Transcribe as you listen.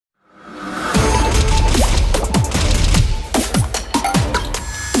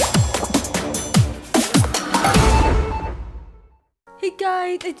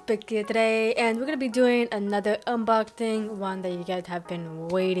it's Vic here today, and we're gonna be doing another unboxing, one that you guys have been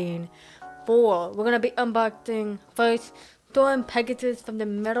waiting for. We're gonna be unboxing first Storm Pegasus from the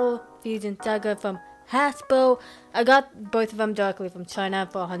Metal Fusion Saga from Hasbro. I got both of them directly from China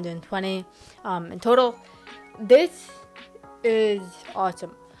for 120 in total. This is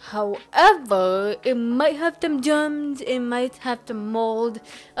awesome. However, it might have some gems, it might have some mold,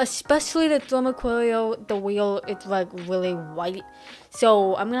 especially the Storm Aquario. The wheel, it's like really white,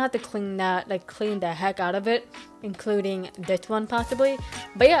 so I'm gonna have to clean that, like clean the heck out of it, including this one possibly.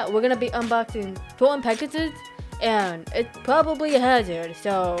 But yeah, we're gonna be unboxing Storm Pegasus, and it's probably a hazard,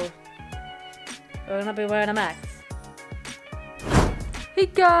 so we're gonna be wearing a mask. Hey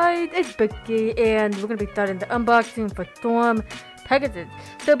guys, it's Becky, and we're gonna be starting the unboxing for Storm Pegasus.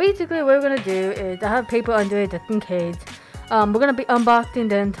 So basically what we're gonna do is, I have paper under it just in case. We're gonna be unboxing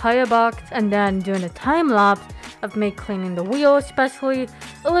the entire box and then doing a time lapse of me cleaning the wheel, especially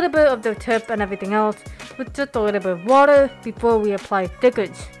a little bit of the tip and everything else, with just a little bit of water before we apply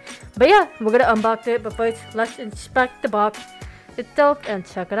stickers. But yeah, we're gonna unbox it, but first let's inspect the box itself and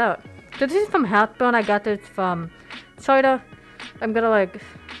check it out. So this is from Hasbro, and I got this from China. I'm gonna like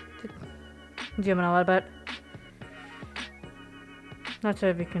zoom in a little bit. Not sure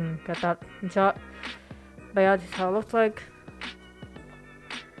if you can get that in shot, but yeah, this is how it looks like.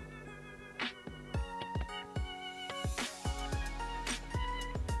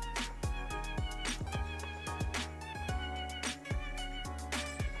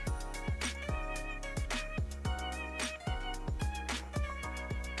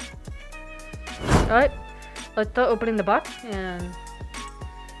 Alright, let's start opening the box and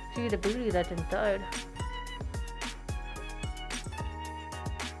see the beauty that's inside.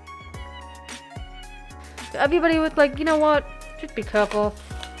 So everybody was like, you know what, just be careful,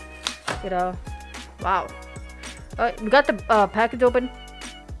 you know. Wow. Alright, we got the package open.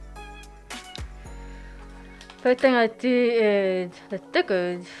 First thing I see is the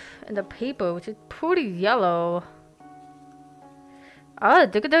stickers and the paper, which is pretty yellow. Oh,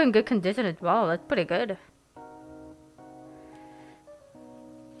 the stickers are in good condition as well. That's pretty good.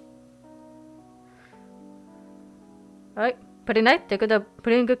 Alright, pretty nice. Stickers are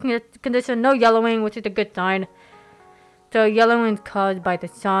pretty in good condition. No yellowing, which is a good sign. So yellowing is caused by the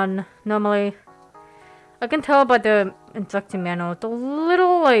sun normally. I can tell by the instruction manual. It's a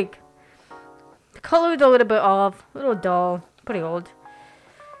little like, the color is a little bit off, a little dull, pretty old.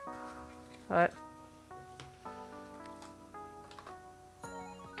 Alright.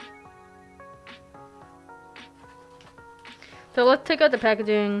 So let's take out the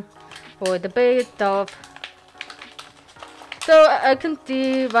packaging for the bag itself. So I can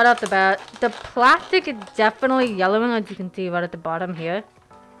see right off the bat, the plastic is definitely yellowing, as you can see right at the bottom here.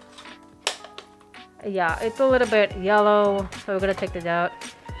 Yeah, it's a little bit yellow, so we're gonna take this out.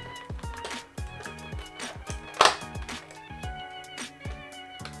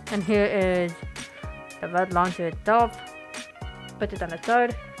 And here is the red launcher itself. Put it on the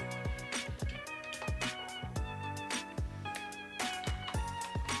side.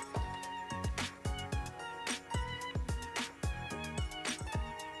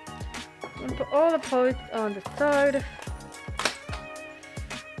 And put all the parts on the side.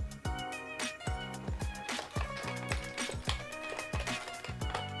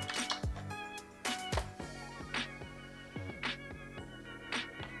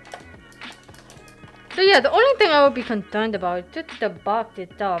 So yeah, the only thing I would be concerned about is just the box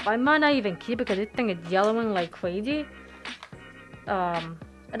itself. I might not even keep it because this thing is yellowing like crazy. And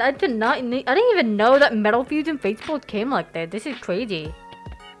I didn't even know that Metal Fusion facebolts came like that. This is crazy.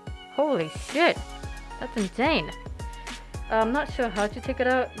 Holy shit, that's insane. I'm not sure how to take it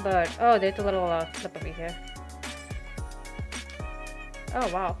out, but oh, there's a little slip over here. Oh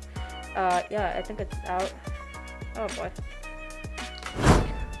wow. Yeah, I think it's out. Oh boy.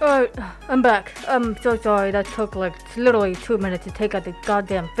 Alright, I'm back. I'm so sorry that took like literally 2 minutes to take out the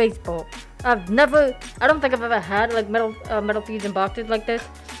goddamn facebolt. I don't think I've ever had like Metal Fusion boxes like this.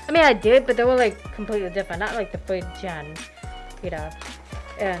 I mean, I did, but they were like completely different, not like the first gen, you know.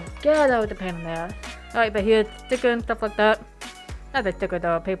 And yeah, that was a pain in the ass. Alright, but here's sticker and stuff like that. Not the sticker,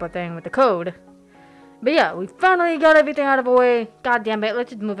 the paper thing with the code. But yeah, we finally got everything out of the way. God damn it,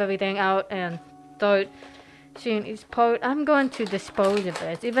 let's just move everything out and start seeing each part. I'm going to dispose of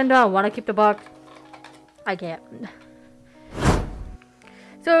this. Even though I want to keep the box, I can't.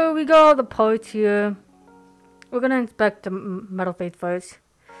 So we got all the parts here. We're gonna inspect the metal face first.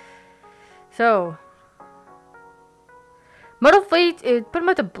 So metal face is pretty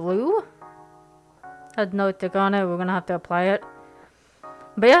much a blue. Has no stick on it. We're gonna have to apply it.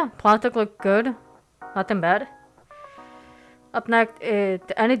 But yeah, plastic looks good. Nothing bad. Up next is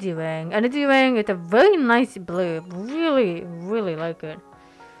the Energy Ring. Energy Ring is a very nice blue. Really, really like it.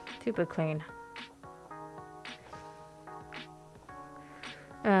 Super clean.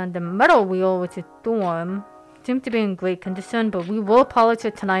 And the metal wheel, which is Storm, seems to be in great condition, but we will polish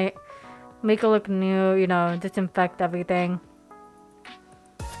it tonight. Make it look new, you know, disinfect everything.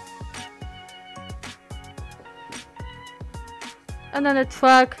 And then the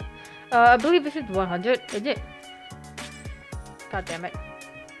track, I believe this is 100, is it? God damn it.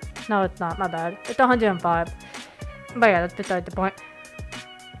 No, it's not, my bad. It's 105. But yeah, that's beside the point.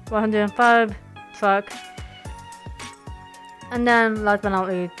 105, track. And then, last but not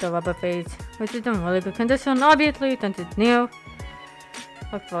least, the rubber face, which is in really good condition, obviously, since it's new.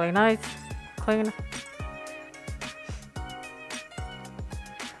 Looks really nice, clean.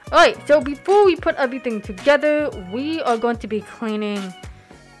 Alright, so before we put everything together, we are going to be cleaning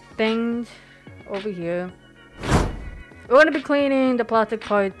things over here. We're going to be cleaning the plastic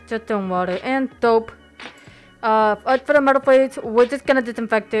parts just in water and soap. For the metal plates, we're just going to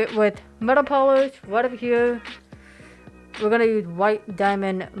disinfect it with metal polish right over here. We're going to use white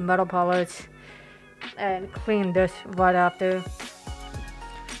diamond metal polish and clean this right after.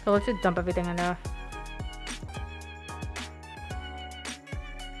 So let's just dump everything in there.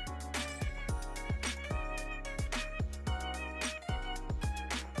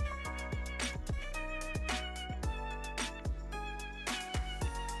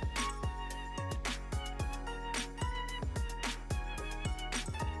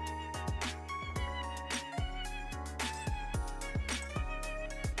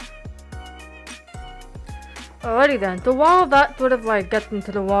 Alrighty then, so while that sort of like gets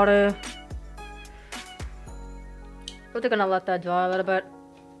into the water, we're just gonna let that dry a little bit.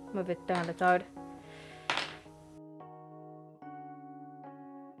 Move it down the side.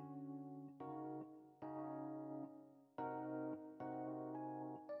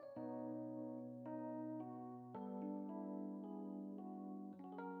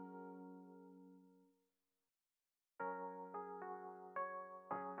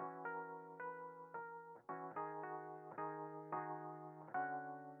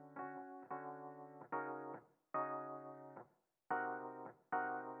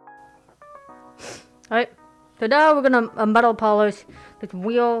 Alright, so now we're gonna metal polish this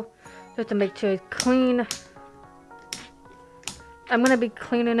wheel just to make sure it's clean. I'm gonna be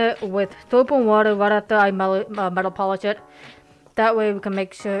cleaning it with soap and water right after I metal polish it. That way we can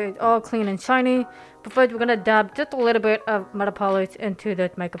make sure it's all clean and shiny. But first we're gonna dab just a little bit of metal polish into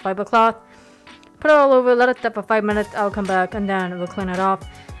this microfiber cloth. Put it all over, let it sit for 5 minutes, I'll come back and then we'll clean it off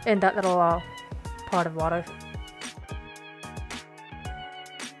in that little pot of water.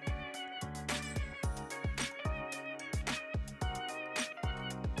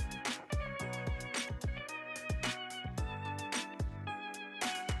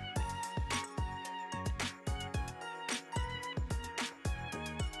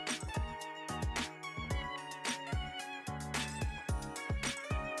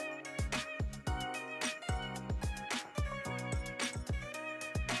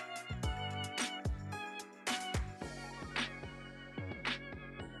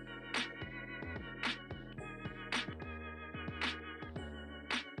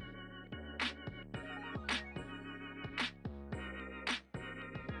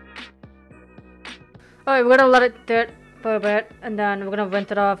 Alright, we're gonna let it sit for a bit, and then we're gonna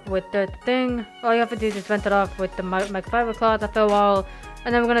rinse it off with the thing. All you have to do is just rinse it off with the microfiber cloth after a while,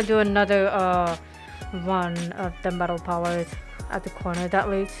 and then we're gonna do another one of the metal polish at the corner at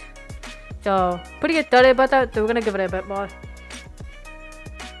least. So, pretty excited about that, so we're gonna give it a bit more.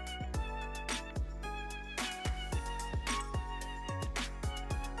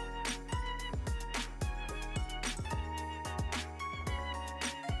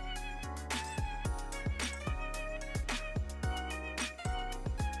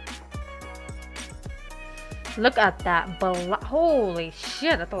 Look at that, holy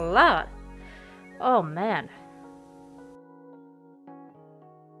shit, that's a lot. Oh man.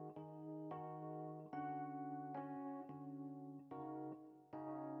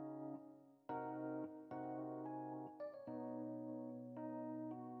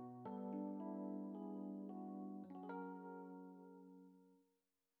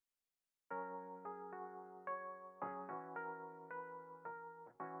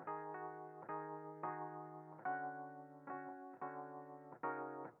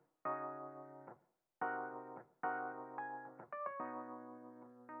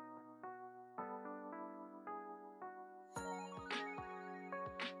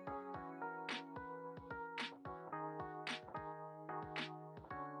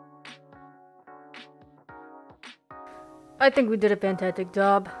 I think we did a fantastic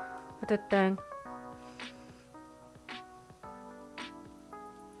job with the thing.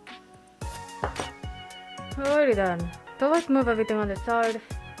 Alrighty then. So let's move everything on the side.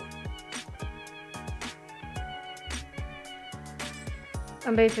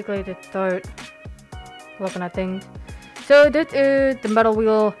 And basically just start looking at things. So this is the metal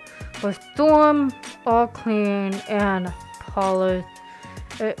wheel for Storm, all clean and polished.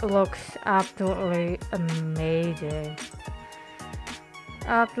 It looks absolutely amazing.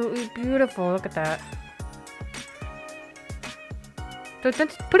 Absolutely beautiful, look at that. So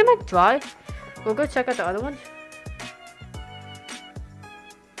since it's pretty much dry, we'll go check out the other ones.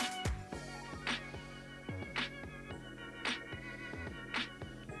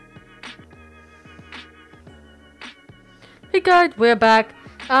 Hey guys, we're back.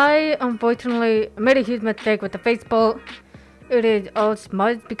 I unfortunately made a huge mistake with the faceplate. It is all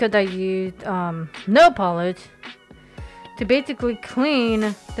smudged because I used nail polish to basically clean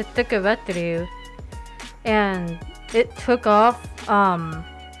the sticker residue, and it took off. Hold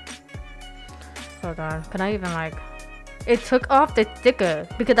on, can I even like? It took off the sticker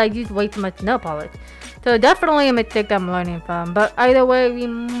because I used way too much nail polish. So definitely a mistake that I'm learning from. But either way, we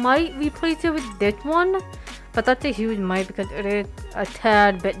might replace it with this one. But that's a huge might because it is a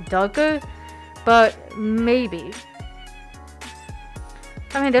tad bit darker. But maybe.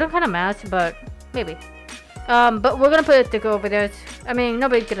 I mean, they don't kind of match, but maybe. But we're gonna put a sticker over there. I mean,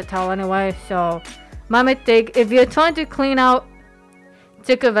 nobody's gonna tell anyway, so my mistake. If you're trying to clean out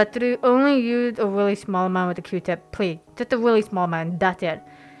sticker residue, only use a really small amount with a Q-tip, please. Just a really small amount, that's it.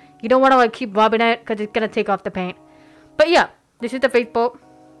 You don't want to like keep rubbing it because it's gonna take off the paint. But yeah, this is the faceplate.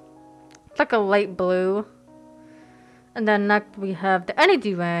 It's like a light blue. And then next we have the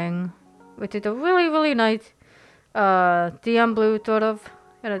energy ring, which is a really nice DM blue sort of.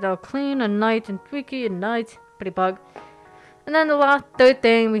 And it's all clean and nice and squeaky and nice. Pretty bug. And then the last third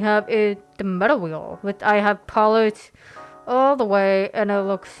thing we have is the metal wheel, which I have polished all the way, and it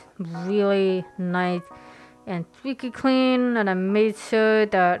looks really nice and squeaky clean, and I made sure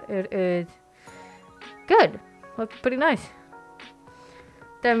that it is good. Looks pretty nice.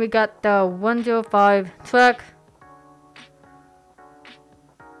 Then we got the 105 track.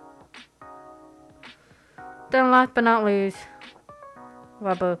 Then last but not least,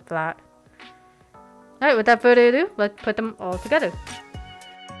 rubber flat. Alright, without further ado, let's put them all together.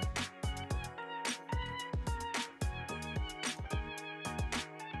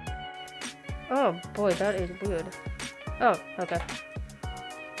 Oh boy, that is weird. Oh, okay.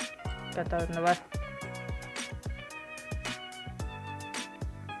 Got that in the way.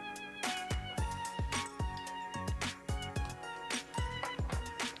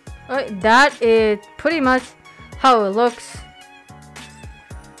 Alright, that is pretty much how it looks.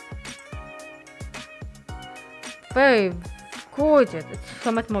 Very gorgeous. It's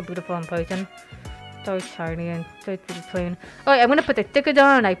so much more beautiful in person. So shiny and so pretty clean. Alright, I'm gonna put the stickers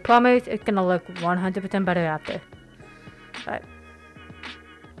on, and I promise it's gonna look 100% better after. Alright.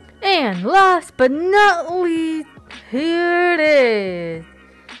 And last but not least, here it is.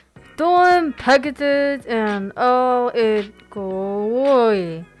 Storm Pegasus and all its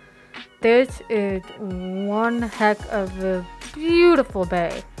glory. This is one heck of a beautiful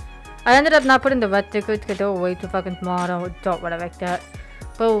bay. I ended up not putting the red stickers because they were way too fucking small. I don't really like that.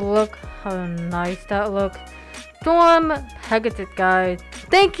 But look how nice that looks. Storm Pegasus, guys.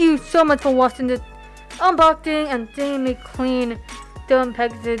 Thank you so much for watching this unboxing and seeing me clean Storm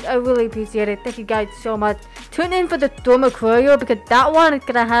Pegasus. I really appreciate it. Thank you guys so much. Tune in for the Storm Aquario because that one is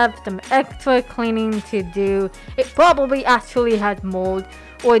gonna have some extra cleaning to do. It probably actually has mold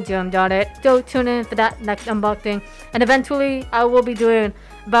or germs on it. So tune in for that next unboxing. And eventually I will be doing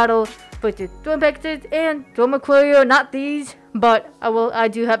battle with the Storm Pegasus and Storm Aquario. Not these, but I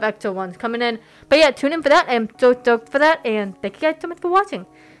do have extra ones coming in. But yeah, tune in for that. I'm so stoked for that. And thank you guys so much for watching.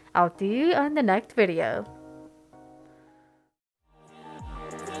 I'll see you on the next video.